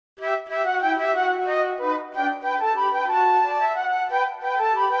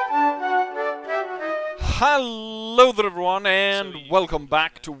Hello there everyone and welcome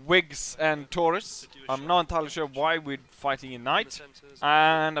back to Whigs and Tories. I'm not entirely sure why we're fighting in night,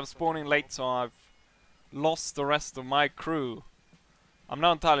 and I'm spawning late, so I've lost the rest of my crew. I'm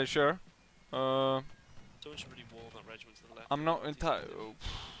not entirely sure. I'm not entirely... Oh,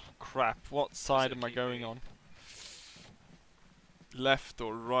 crap, what side am I going on? Left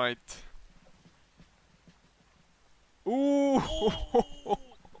or right? Ooh!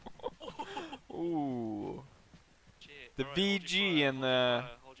 Ooh. The VG and the...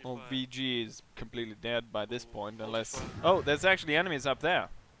 Well, VG is completely dead by this point, unless... Oh, there's actually enemies up there.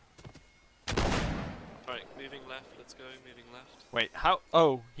 Alright, moving left, let's go, moving left. Wait, how?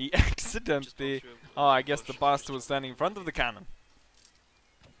 Oh, he accidentally... Oh, I guess the bastard was standing in front of the cannon.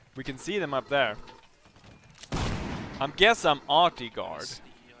 We can see them up there. I guess I'm arty guard.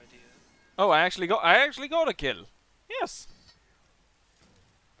 Oh, I actually got a kill. Yes.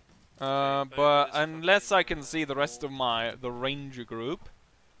 But unless I can see the rest of the ranger group,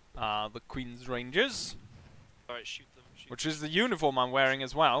 the Queen's Rangers, alright, shoot them. Which is the uniform I'm wearing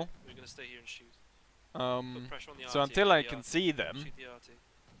as well. We're gonna stay here and shoot. So until I can see them,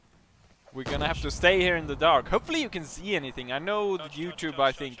 we're gonna have to stay here in the dark. Hopefully you can see anything. I know YouTube,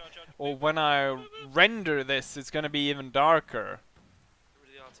 I think, or when I render this, it's gonna be even darker.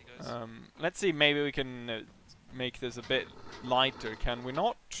 Let's see, maybe we can make this a bit lighter, can we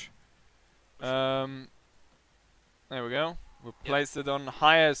not? There we go. We placed it on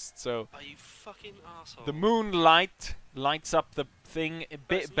highest, so are you fucking asshole? The moonlight lights up the thing a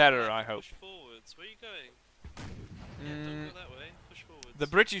bit better, I hope. Push forwards. Where are you going? Don't go that way. Push forwards. The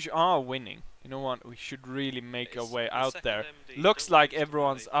British are winning. You know what? We should really make our way out there. Looks like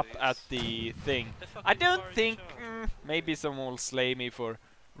everyone's up at the thing. I don't think... maybe someone will slay me for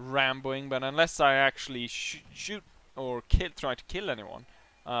ramboing, but unless I actually shoot or try to kill anyone,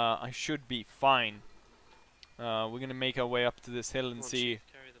 I should be fine. We're gonna make our way up to this hill and see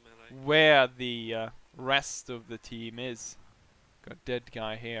where the rest of the team is. Got a dead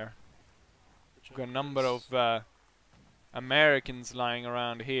guy here. Got a number of Americans lying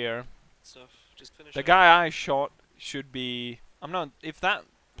around here. The guy I shot should be... I'm not... If that...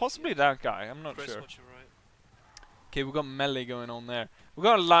 Possibly that guy. I'm not sure. Okay, we've got melee going on there. We've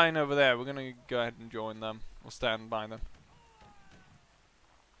got a line over there. We're gonna go ahead and join them. Or stand by them.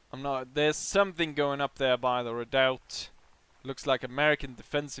 I'm not... There's something going up there by the redoubt. Looks like American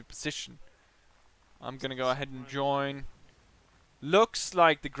defensive position. I'm gonna go ahead and join. Looks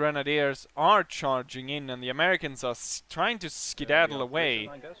like the Grenadiers are charging in and the Americans are trying to skedaddle away.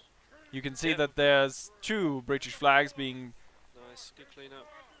 You can see that there's 2 British flags being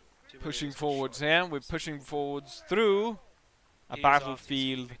pushing forwards here. We're pushing forwards through a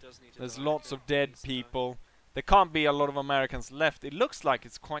battlefield. There's lots of dead people. There can't be a lot of Americans left. It looks like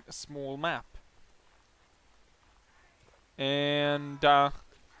it's quite a small map. And yeah,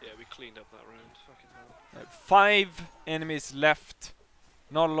 we cleaned up that round. Fucking hell. 5 enemies left.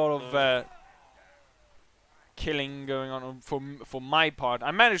 Not a lot of killing going on for my part.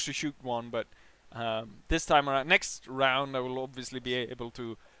 I managed to shoot one, but this time around, next round, I will obviously be able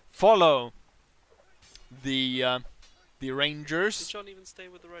to follow the Rangers. Did John even stay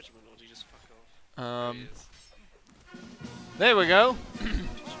with the regiment, or did he just fuck off? There we go.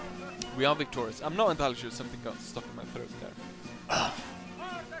 We are victorious. I'm not entirely sure something got stuck in my throat there.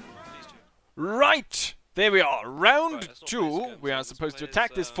 Right! There we are. Round 2. We are supposed to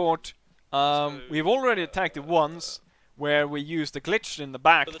attack this fort. We've already attacked it once, where we used a glitch in the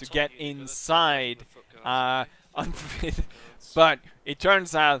back to get inside. But it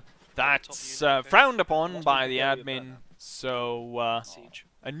turns out that's frowned upon by the admin, so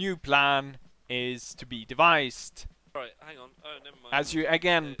a new plan is to be devised. Right, hang on. Oh, never mind. As you,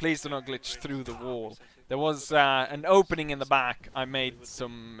 again, please do not glitch through the wall. There was an opening in the back. I made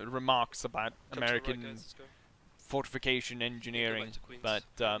some remarks about American fortification engineering, but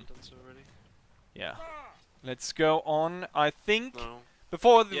yeah. Let's go on. I think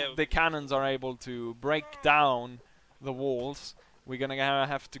before the cannons are able to break down the walls, we're gonna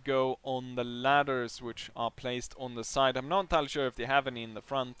have to go on the ladders which are placed on the side. I'm not entirely sure if they have any in the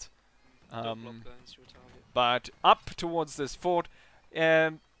front. But up towards this fort,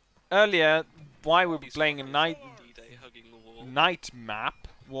 earlier, why we were playing a night map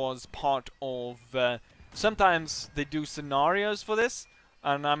was part of, sometimes they do scenarios for this,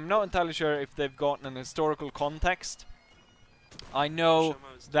 and I'm not entirely sure if they've gotten an historical context. I know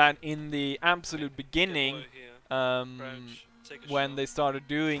that in the absolute beginning, when they started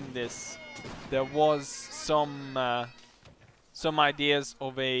doing this, there was some ideas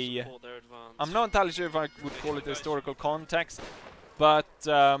of a... I'm not entirely sure if I would call it historical context, but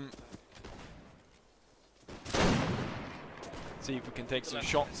See if we can take some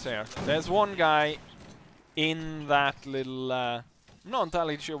shots here. There's one guy in that little... I'm not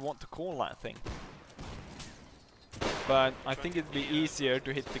entirely sure what to call that thing. But I think it'd be easier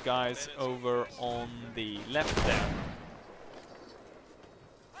to hit the guys over on the left there.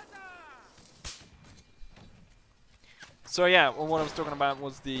 So yeah, well, what I was talking about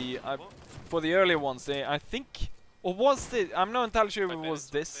was the... for the earlier ones, I think... Or was it... I'm not entirely sure if it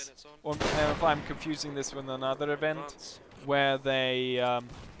was this, or if I'm confusing this with another event, where they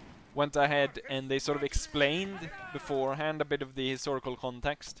went ahead and they sort of explained beforehand a bit of the historical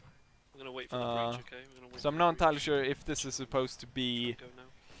context. I'm gonna wait for the breach, okay? So I'm not entirely sure if this is supposed to be...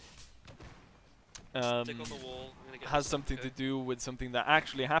 has something to do with something that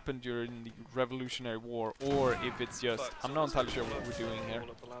actually happened during the Revolutionary War, or if it's just... I'm not entirely sure what we're doing here.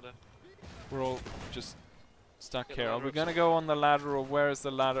 We're all just stuck here. Are we gonna go on the ladder, or where is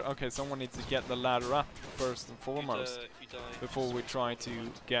the ladder? Okay, someone needs to get the ladder up first and foremost before we try to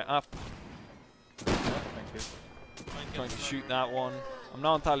get up. Yeah, thank you. Trying to shoot that one. I'm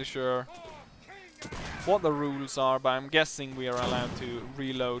not entirely sure what the rules are, but I'm guessing we are allowed to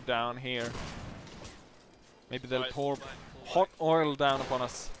reload down here. Maybe they'll pour hot oil down upon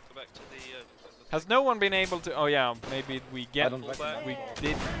us. Has no one been able to... Oh yeah, maybe we get... We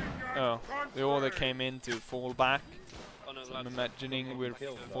did... Oh, the order came in to fall back. So I'm imagining we're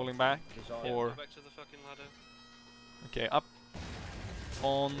falling back. Or... Okay, up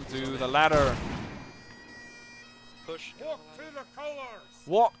onto the ladder. Push. Walk to the colors.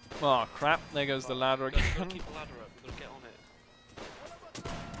 What? Oh crap, there goes the ladder again. Keep the ladder up, we've got to get on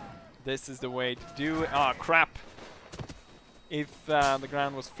it. This is the way to do it. Ah, crap. If the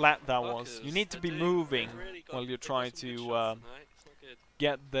ground was flat, that was. You need to be moving while you're trying to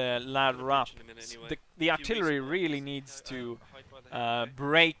get the ladder up. The artillery really needs to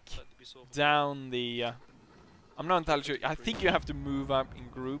break down the... I'm not entirely sure. I think you have to move up in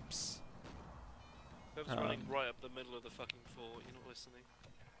groups. Whoever's running right up the middle of the fucking fort, you're not listening.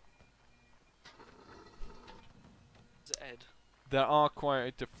 Is it Ed? There are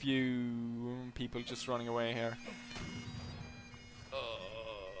quite a few people just running away here.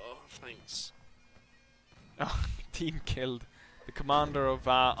 Oh, thanks. Oh, team killed. The commander of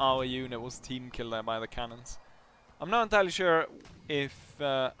our unit was team killed there by the cannons. I'm not entirely sure if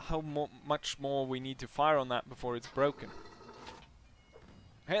how much more we need to fire on that before it's broken.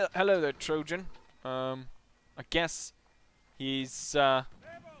 Hello there, Trojan. I guess he's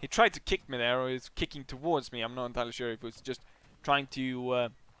he tried to kick me there, or he's kicking towards me. I'm not entirely sure if it was just trying to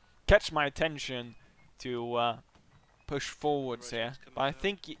catch my attention to push forwards here. But I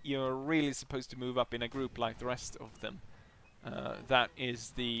think you're really supposed to move up in a group like the rest of them. That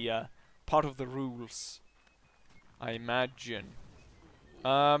is the part of the rules, I imagine.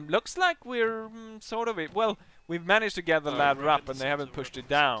 Looks like we're sort of it. Well, we've managed to get the ladder up, and they haven't pushed it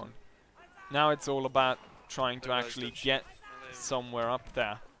down. Now it's all about trying to actually get somewhere up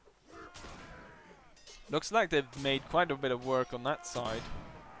there. Looks like they've made quite a bit of work on that side.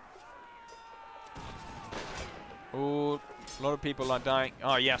 Oh, a lot of people are dying.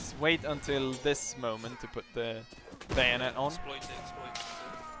 Oh yes, wait until this moment to put the bayonet on.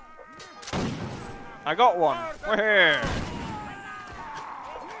 I got one. We're here.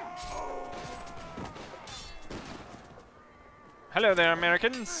 Hello there,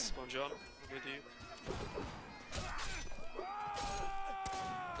 Americans. Come on, John. I'm with you.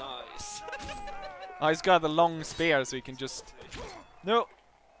 Nice. Oh, he's got the long spear, so he can just... No!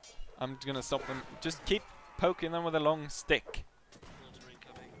 I'm gonna stop them. Just keep poking them with a long stick.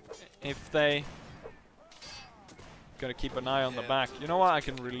 If they... Gotta keep an eye on the back. You know what? I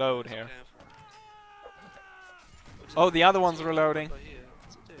can reload here. Oh, the other one's reloading.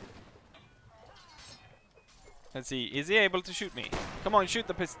 Let's see. Is he able to shoot me? Come on, shoot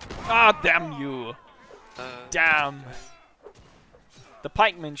the pistol. Ah, damn you! Damn! The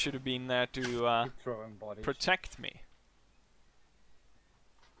pikemen should have been there to protect me.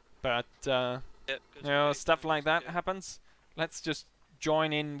 But, you know, stuff like that happens. Let's just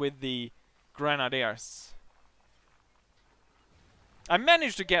join in with the grenadiers. I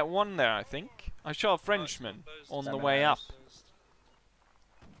managed to get one there, I think. I saw a Frenchman on the way up.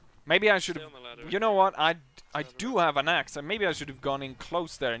 Maybe I should have... You know what? I do have an axe, and maybe I should have gone in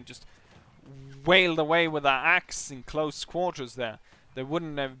close there and just wailed away with that axe in close quarters there. They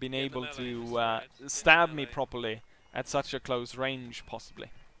wouldn't have been able to stab me properly at such a close range, possibly.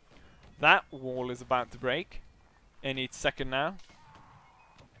 That wall is about to break any second now.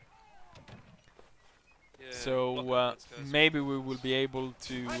 So maybe we will be able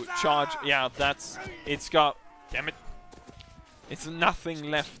to charge. Yeah, that's... It's got... Damn it. It's nothing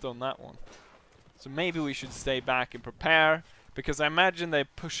left on that one. So maybe we should stay back and prepare. Because I imagine they're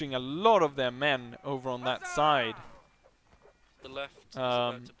pushing a lot of their men over on that side. The left is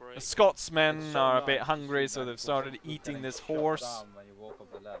about to The break. Scotsmen are a bit hungry, so they've started eating this horse.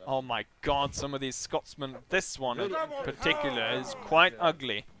 Oh my god, some of these Scotsmen, this one in particular, is quite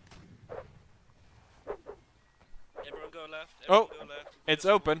ugly. Everyone go left. Oh, Everyone go left. it's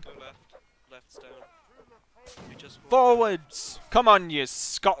Just open. Go left. Left's down. You just walk. Forwards! Come on, you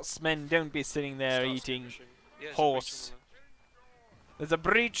Scotsmen, don't be sitting there Start eating skirmishing. Yeah, there's a breach horse. on the left. There's a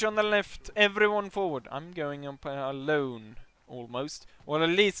breach on the left, everyone forward. I'm going up alone, almost. Well, at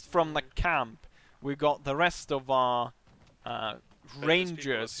least from the camp. We've got the rest of our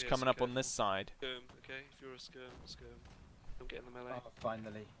rangers here, coming so up on this side. Skirm, okay? If you're a skirm. Don't get in the melee. Oh,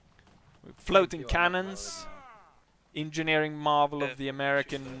 finally. Floating cannons. Engineering marvel of the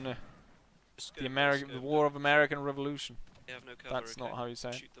American... the War of American Revolution. They have no cover, That's okay? not how you say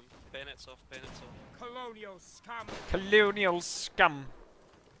it. Shoot them. Bayonets off, bayonets off. Colonial scum. Colonial scum.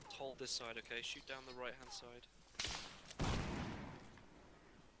 Hold this side, okay? Shoot down the right hand side.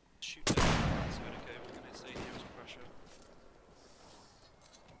 Shoot down the right hand side, okay? We're gonna stay here as pressure.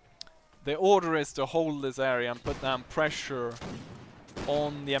 The order is to hold this area and put down pressure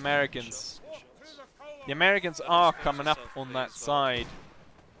on the Americans. Shots. The Americans are coming up on that side.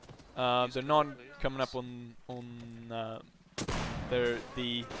 They're not coming up on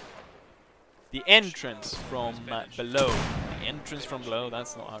the entrance from below. The entrance from below.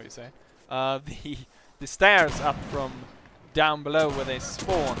 That's not how you say. The stairs up from down below where they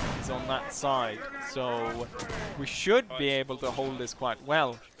spawn is on that side. So we should be able to hold this quite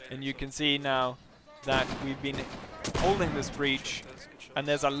well. And you can see now that we've been holding this breach. And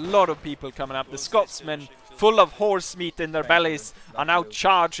there's a lot of people coming up. The Scotsmen, full of horse meat in their bellies, are now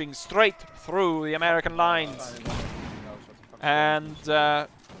charging straight through the American lines. And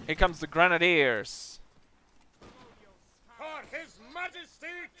here comes the Grenadiers. For His Majesty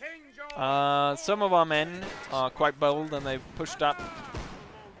King George. Some of our men are quite bold and they've pushed up.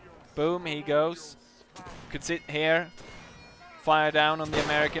 Boom, he goes. Could sit here, fire down on the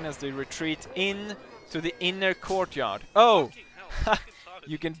American as they retreat in to the inner courtyard. Oh!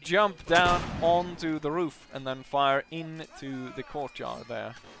 You can jump down onto the roof and then fire into the courtyard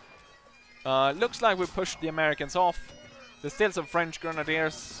there. Looks like we pushed the Americans off. There's still some French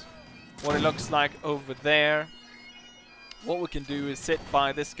grenadiers. What it looks like over there. What we can do is sit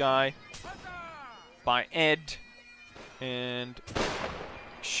by this guy, by Ed, and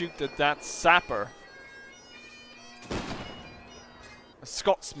shoot at that sapper. A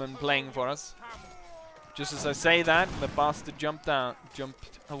Scotsman playing for us. Just as I say that, the bastard jumped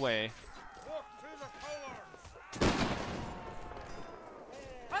away.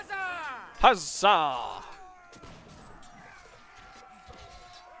 Huzzah!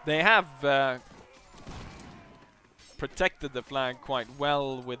 They have protected the flag quite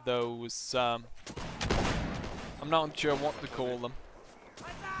well with those. I'm not sure what to call them.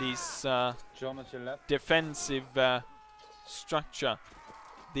 These defensive structure.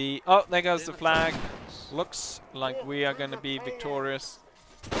 Oh, there goes the flag. Looks like we are going to be victorious.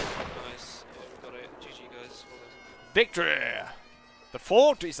 Nice. Yeah, we got it. GG, guys. Well done. Victory! The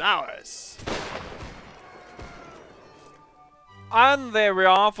fort is ours. And there we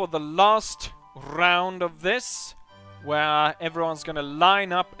are for the last round of this, where everyone's going to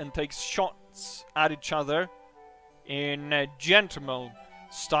line up and take shots at each other in a gentleman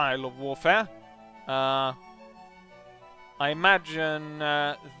style of warfare. I imagine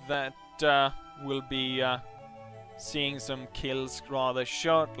that we'll be seeing some kills rather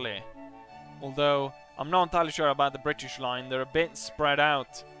shortly. Although I'm not entirely sure about the British line, they're a bit spread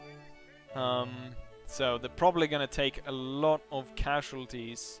out. So they're probably going to take a lot of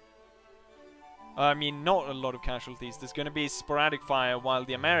casualties. I mean, not a lot of casualties. There's going to be sporadic fire, while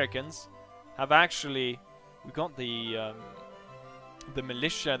the Americans have actually... We got the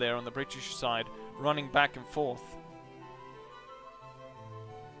militia there on the British side running back and forth.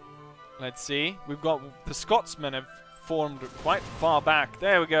 Let's see. We've got the Scotsmen have formed quite far back.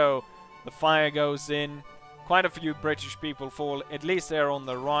 There we go. The fire goes in. Quite a few British people fall. At least they're on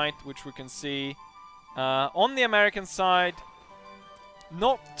the right, which we can see. On the American side,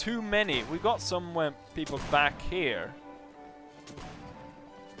 not too many. We've got some people back here.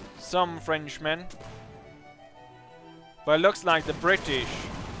 Some Frenchmen. But it looks like the British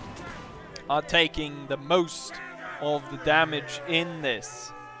are taking the most of the damage in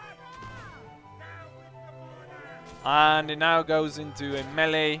this. And it now goes into a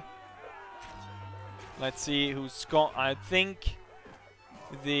melee. Let's see who's got... I think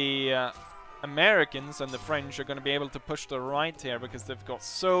the Americans and the French are going to be able to push the right here because they've got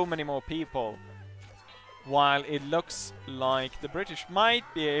so many more people. while it looks like the British might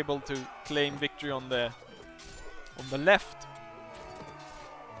be able to claim victory on the left.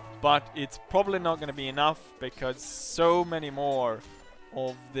 But it's probably not going to be enough, because so many more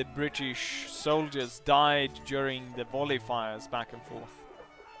of the British soldiers died during the volley fires back and forth.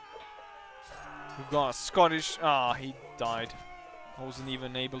 We've got a Scottish... Ah, he died. I wasn't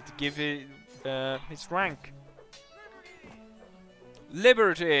even able to give it, his rank.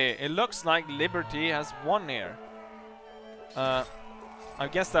 Liberty! It looks like Liberty has won here. I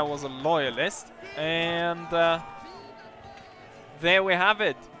guess that was a loyalist. And there we have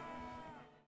it.